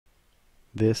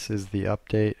This is the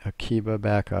Update Akeeba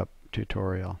Backup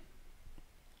tutorial.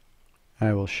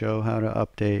 I will show how to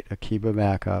update Akeeba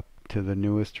Backup to the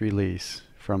newest release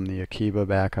from the Akeeba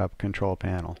Backup control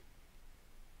panel.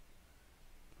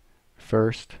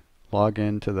 First, log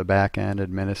in to the Backend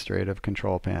Administrative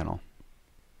Control Panel.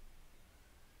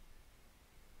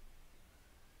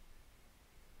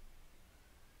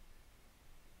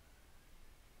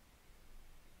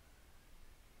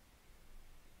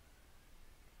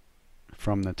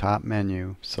 From the top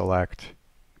menu, select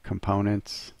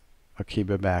Components,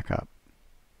 Akeeba Backup.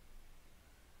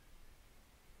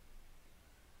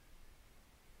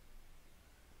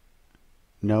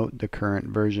 Note the current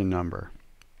version number.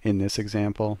 In this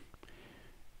example,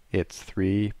 it's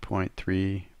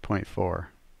 3.3.4.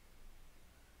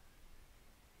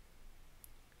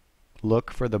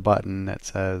 Look for the button that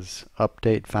says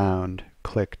Update Found.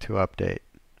 Click to update.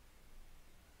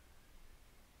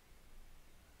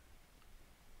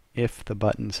 If the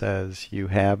button says you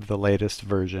have the latest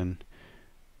version,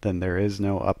 then there is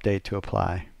no update to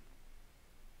apply.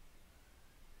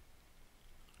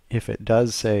 If it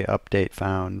does say Update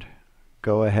Found,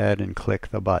 go ahead and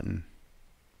click the button.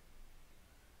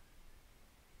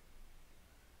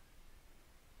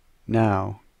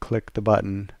 Now, click the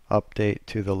button Update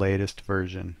to the latest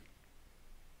version.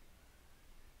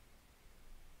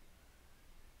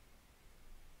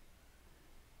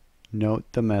 Note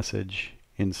the message,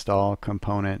 Install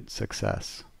Component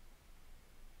Success.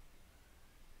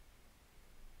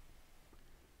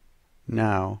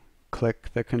 Now, click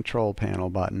the Control Panel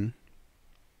button.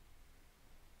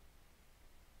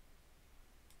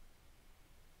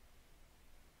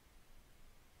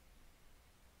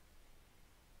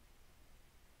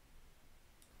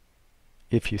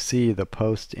 If you see the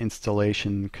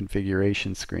post-installation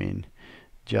configuration screen,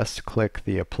 just click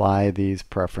the Apply These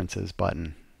Preferences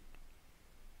button.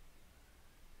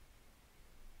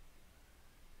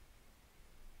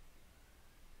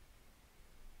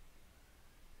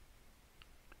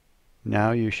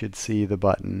 Now you should see the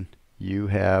button, You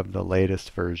have the latest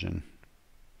version.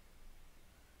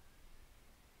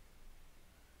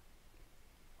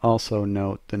 Also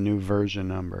note the new version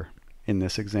number. In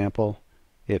this example,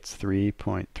 it's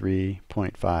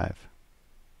 3.3.5.